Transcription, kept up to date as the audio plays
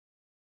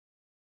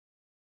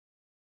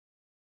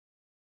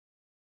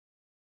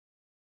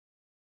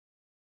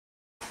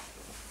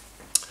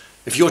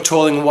If you're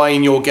toiling away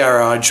in your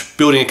garage,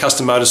 building a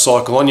custom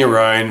motorcycle on your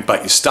own, but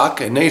you're stuck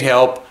and need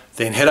help,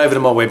 then head over to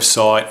my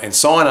website and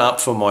sign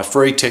up for my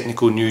free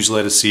technical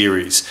newsletter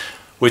series.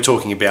 We're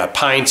talking about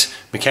paint,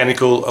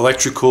 mechanical,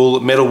 electrical,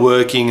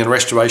 metalworking and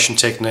restoration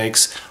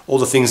techniques, all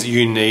the things that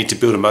you need to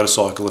build a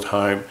motorcycle at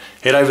home.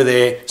 Head over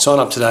there, sign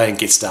up today and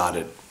get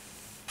started.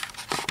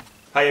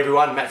 Hey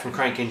everyone, Matt from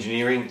Crank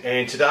Engineering,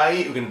 and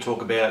today we're going to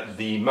talk about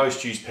the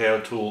most used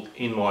power tool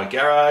in my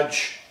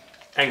garage,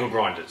 angle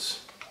grinders.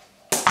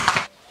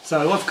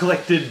 So I've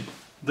collected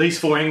these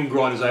 4 angle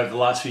grinders over the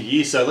last few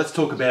years, so let's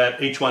talk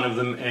about each one of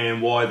them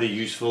and why they're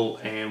useful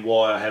and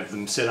why I have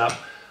them set up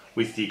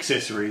with the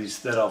accessories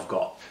that I've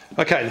got.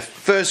 Okay, the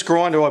first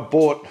grinder I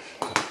bought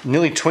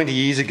nearly 20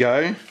 years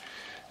ago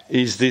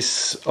is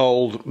this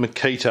old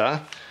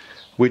Makita,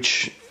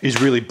 which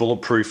is really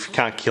bulletproof,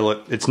 can't kill it.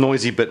 It's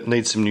noisy but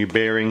needs some new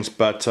bearings,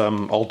 but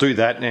I'll do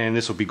that and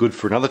this will be good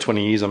for another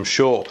 20 years, I'm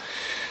sure.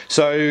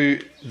 So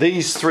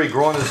these 3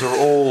 grinders are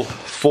all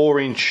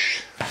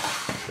 4-inch,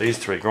 these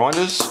 3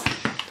 grinders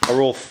are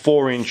all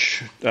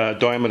 4-inch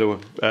diameter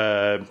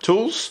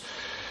tools.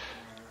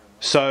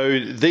 So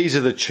these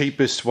are the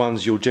cheapest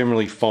ones you'll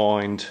generally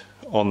find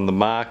on the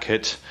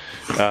market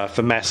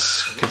for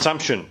mass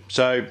consumption.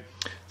 So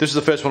this is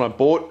the first one I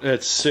bought.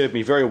 It's served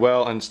me very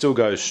well and still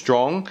goes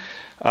strong.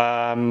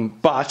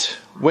 But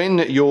when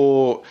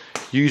you're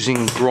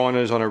using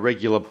grinders on a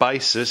regular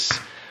basis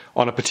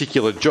on a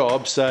particular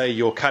job, say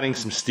you're cutting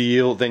some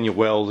steel, then you're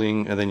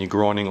welding, and then you're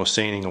grinding or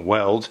sanding a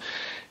weld,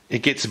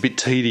 it gets a bit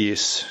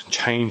tedious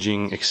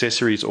changing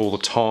accessories all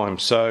the time.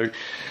 So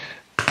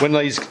when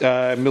these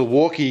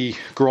Milwaukee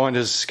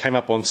grinders came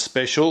up on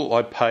special,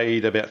 I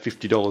paid about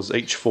 $50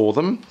 each for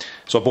them.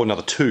 So I bought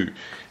another 2.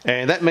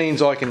 And that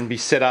means I can be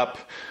set up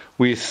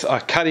with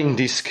a cutting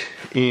disc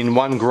in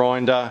one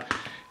grinder,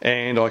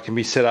 and I can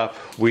be set up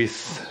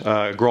with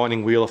a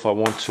grinding wheel if I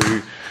want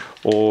to,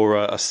 or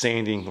a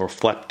sanding or a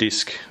flap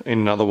disc in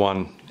another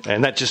one.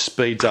 And that just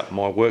speeds up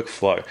my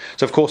workflow.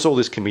 So of course all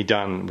this can be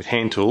done with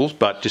hand tools,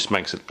 but just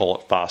makes it a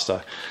lot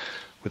faster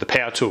with a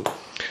power tool.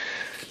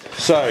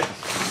 So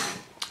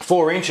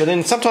 4-inch, and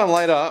then sometime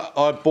later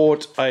I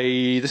bought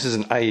this is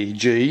an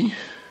AEG,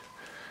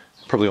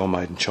 probably all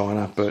made in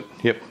China, but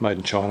yep, made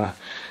in China.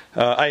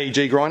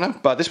 AEG grinder,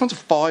 but this one's a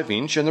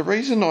 5-inch, and the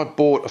reason I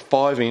bought a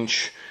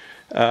 5-inch,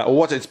 or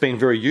what it's been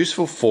very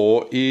useful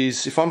for,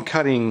 is if I'm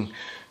cutting,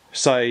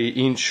 say,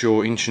 inch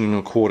or inch and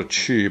a quarter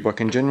tube, I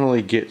can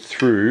generally get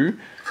through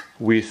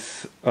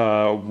with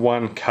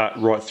one cut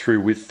right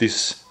through with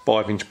this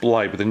 5-inch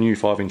blade, with a new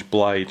 5-inch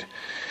blade.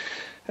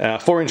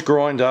 4-inch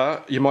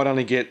grinder, you might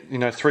only get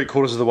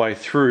 3/4 of the way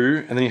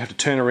through, and then you have to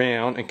turn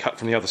around and cut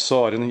from the other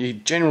side, and then you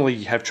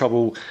generally have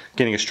trouble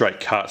getting a straight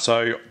cut.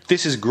 So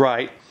this is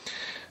great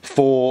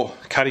for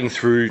cutting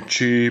through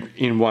tube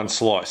in one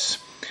slice.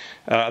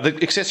 The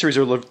accessories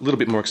are a little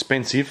bit more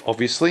expensive,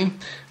 obviously,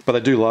 but they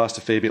do last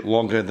a fair bit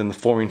longer than the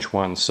 4-inch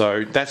ones.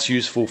 So that's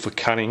useful for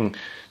cutting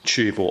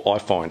tube, or I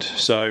find.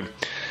 So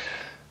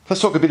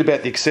let's talk a bit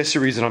about the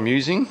accessories that I'm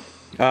using.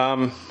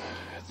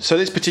 So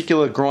this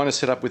particular grinder is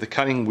set up with a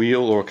cutting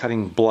wheel or a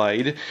cutting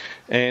blade,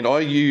 and I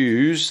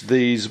use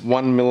these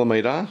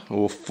 1mm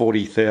or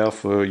 40 thou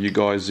for you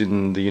guys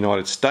in the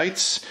United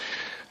States,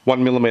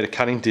 1mm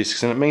cutting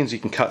discs, and it means you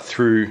can cut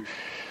through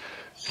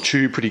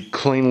tube pretty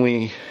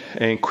cleanly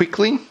and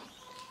quickly.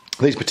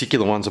 These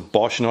particular ones are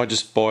Bosch, and I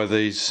just buy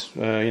these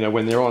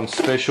when they're on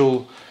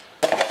special.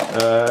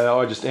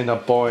 I just end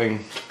up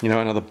buying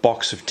another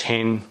box of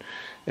 10,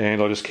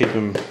 and I just keep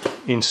them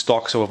in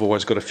stock, so I've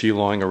always got a few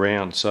lying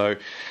around. So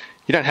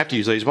you don't have to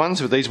use these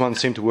ones, but these ones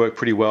seem to work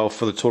pretty well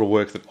for the sort of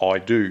work that I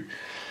do.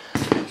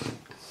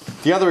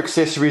 The other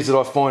accessories that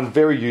I find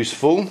very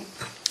useful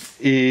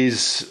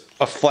is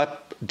a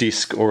flap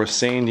disc or a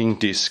sanding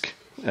disc.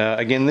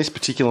 Again, this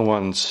particular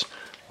one's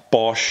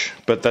Bosch,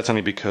 but that's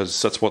only because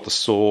that's what the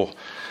store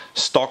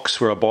stocks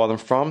where I buy them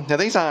from. Now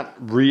these aren't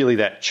really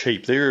that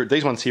cheap.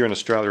 These ones here in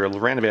Australia are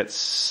around about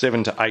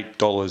 $7 to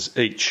 $8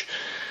 each,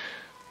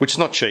 which is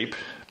not cheap,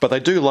 but they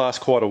do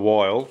last quite a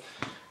while.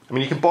 I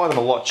mean, you can buy them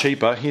a lot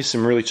cheaper. Here's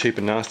some really cheap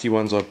and nasty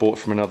ones I bought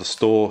from another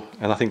store,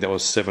 and I think that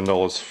was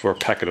 $7 for a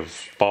packet of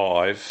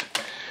 5.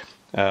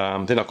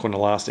 They're not going to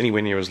last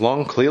anywhere near as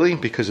long, clearly,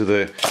 because of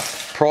the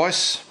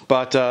price,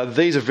 but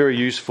these are very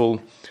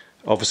useful,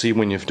 obviously,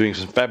 when you're doing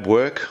some fab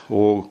work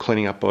or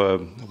cleaning up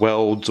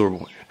welds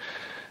or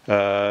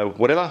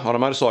whatever on a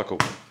motorcycle.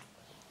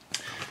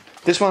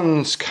 This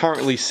one's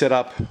currently set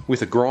up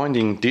with a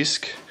grinding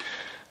disc,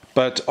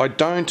 but I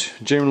don't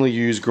generally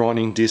use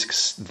grinding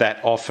discs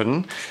that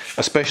often,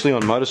 especially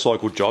on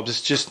motorcycle jobs.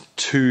 It's just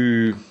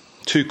too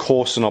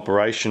coarse an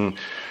operation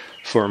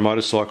for a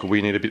motorcycle where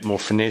you need a bit more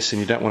finesse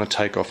and you don't want to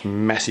take off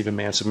massive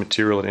amounts of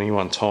material at any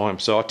one time.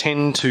 So I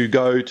tend to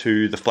go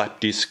to the flap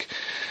disc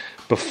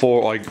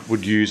before I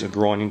would use a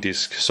grinding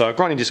disc. So a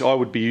grinding disc I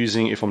would be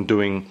using if I'm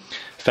doing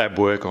fab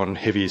work on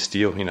heavier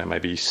steel,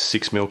 maybe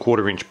 6mm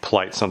 1/4-inch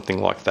plate,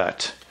 something like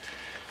that.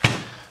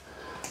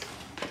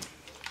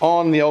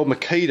 On the old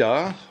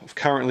Makita, I've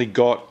currently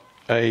got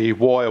a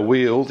wire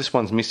wheel. This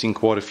one's missing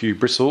quite a few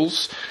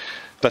bristles.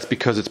 That's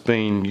because it's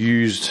been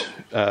used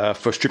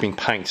for stripping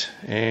paint,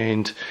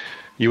 and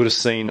you would have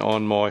seen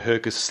on my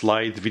Hercus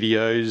lathe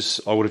videos,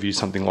 I would have used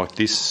something like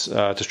this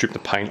to strip the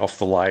paint off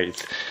the lathe.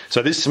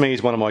 So this to me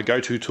is one of my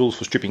go-to tools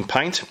for stripping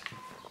paint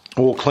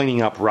or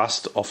cleaning up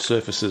rust off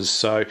surfaces.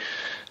 So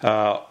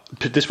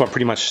this one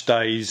pretty much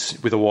stays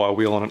with a wire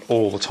wheel on it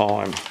all the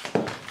time.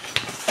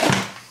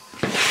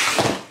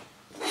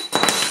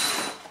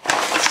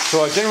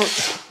 So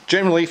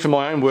generally for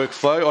my own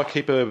workflow, I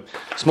keep a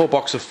small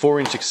box of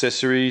 4-inch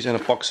accessories and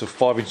a box of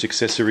 5-inch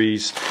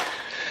accessories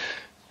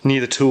near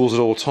the tools at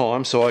all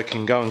times, so I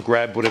can go and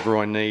grab whatever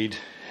I need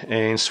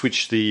and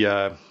switch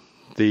the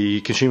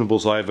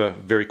consumables over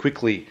very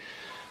quickly.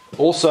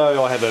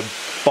 Also, I have a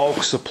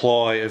bulk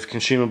supply of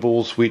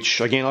consumables, which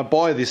again, I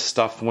buy this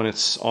stuff when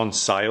it's on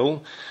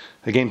sale.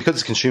 Again, because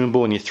it's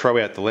consumable and you throw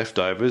out the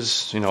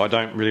leftovers, you know, I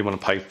don't really want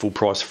to pay full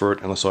price for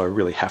it unless I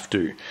really have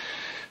to.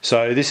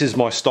 So this is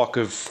my stock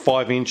of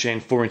 5-inch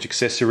and 4-inch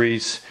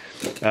accessories.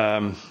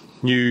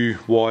 New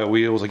wire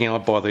wheels. Again, I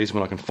buy these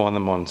when I can find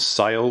them on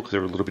sale because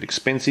they're a little bit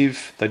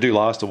expensive. They do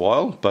last a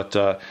while, but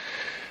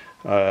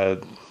I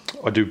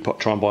do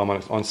try and buy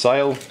them on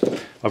sale.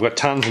 I've got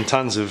tons and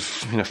tons of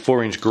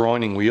 4-inch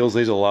grinding wheels.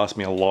 These will last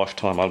me a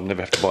lifetime. I'll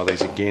never have to buy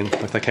these again.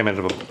 If they came out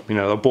of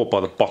they're bought by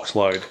the box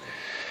load.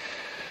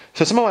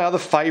 So some of my other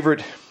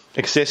favourite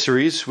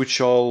accessories,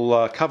 which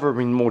I'll cover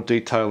in more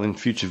detail in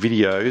future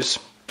videos,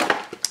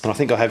 and I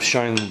think I have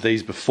shown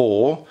these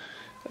before,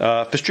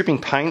 for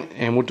stripping paint,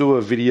 and we'll do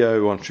a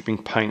video on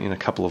stripping paint in a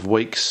couple of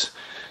weeks.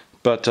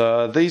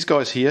 But these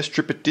guys here,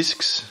 Strip It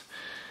discs,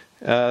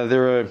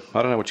 they're a,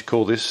 I don't know what you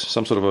call this,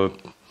 some sort of a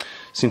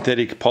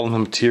synthetic polymer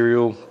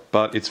material,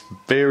 but it's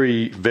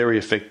very, very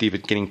effective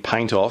at getting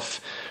paint off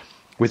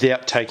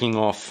without taking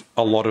off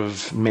a lot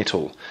of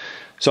metal.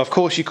 So of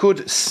course you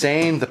could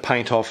sand the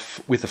paint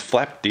off with a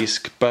flap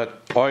disc,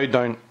 but I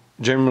don't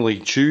generally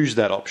choose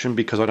that option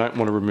because I don't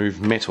want to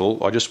remove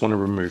metal, I just want to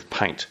remove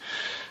paint.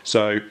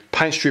 So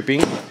paint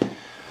stripping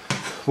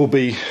will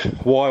be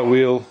wire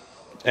wheel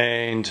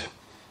and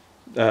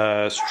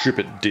Strip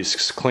It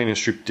discs, clean and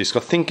strip discs. I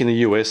think in the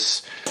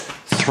US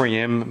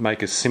 3M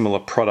make a similar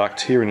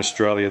product. Here in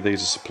Australia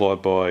these are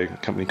supplied by a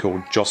company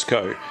called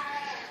Josco.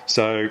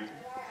 So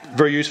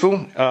very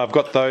useful. I've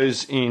got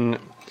those in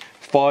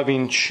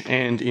 5-inch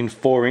and in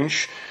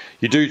 4-inch.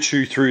 You do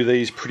chew through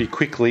these pretty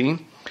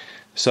quickly.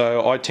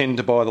 So I tend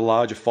to buy the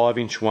larger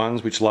 5-inch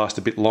ones, which last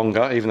a bit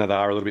longer, even though they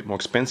are a little bit more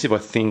expensive. I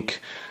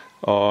think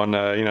on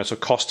so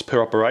cost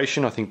per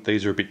operation, I think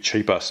these are a bit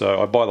cheaper.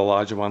 So I buy the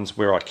larger ones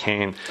where I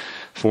can.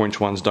 4-inch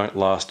ones don't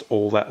last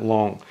all that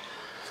long.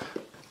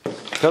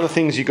 The other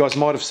things you guys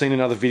might have seen in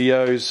other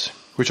videos,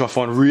 which I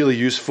find really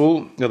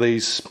useful, are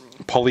these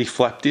poly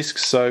flap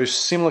discs. So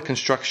similar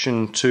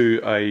construction to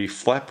a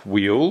flap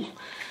wheel,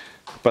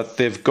 but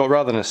they've got,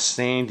 rather than a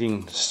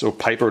sanding or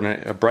paper and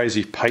an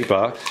abrasive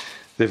paper,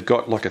 they've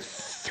got like a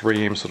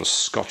 3M sort of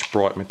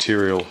Scotch-Brite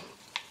material.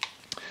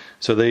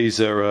 So these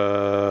are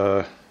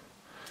a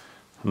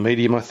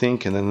medium, I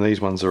think, and then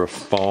these ones are a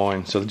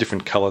fine. So the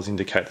different colours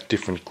indicate the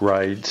different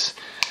grades.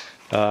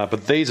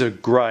 But these are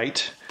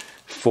great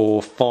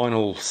for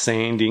final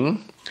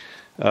sanding.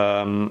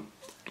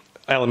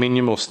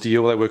 Aluminium or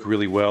steel, they work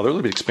really well. They're a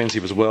little bit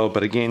expensive as well,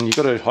 but again, you've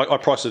got to, I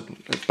price it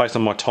based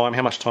on my time.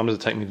 How much time does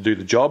it take me to do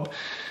the job?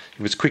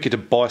 If it's quicker to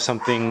buy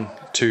something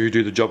to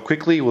do the job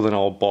quickly, well then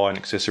I'll buy an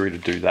accessory to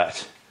do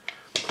that.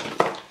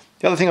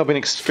 The other thing I've been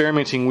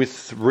experimenting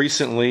with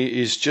recently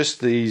is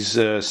just these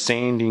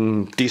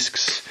sanding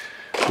discs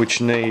which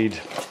need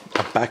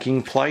a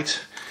backing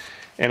plate.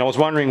 And I was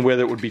wondering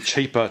whether it would be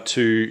cheaper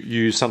to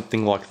use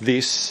something like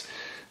this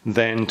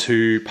than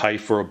to pay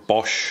for a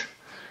Bosch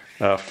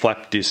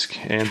flap disc.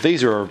 And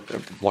these are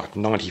like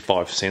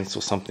 95 cents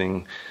or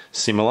something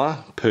similar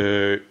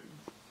per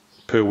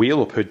wheel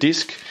or per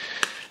disc.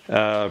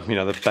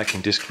 The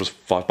backing disc was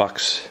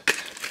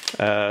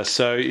 $5.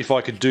 So if I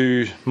could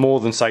do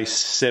more than say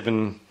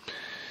 7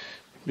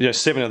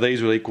 of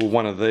these will equal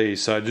one of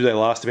these. So do they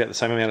last about the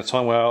same amount of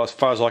time? Well, as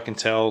far as I can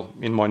tell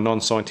in my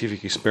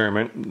non-scientific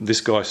experiment, this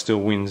guy still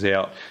wins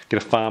out.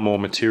 Get a far more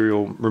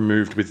material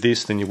removed with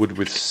this than you would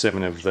with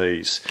 7 of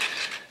these.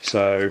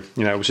 So,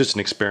 it was just an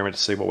experiment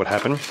to see what would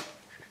happen.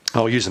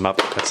 I'll use them up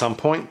at some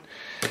point.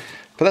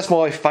 But that's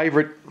my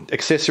favourite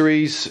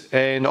accessories,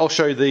 and I'll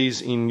show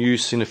these in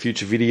use in a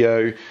future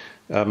video,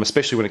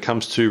 especially when it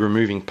comes to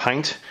removing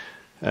paint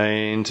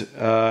and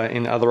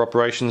in other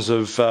operations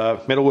of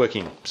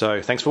metalworking.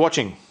 So thanks for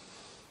watching.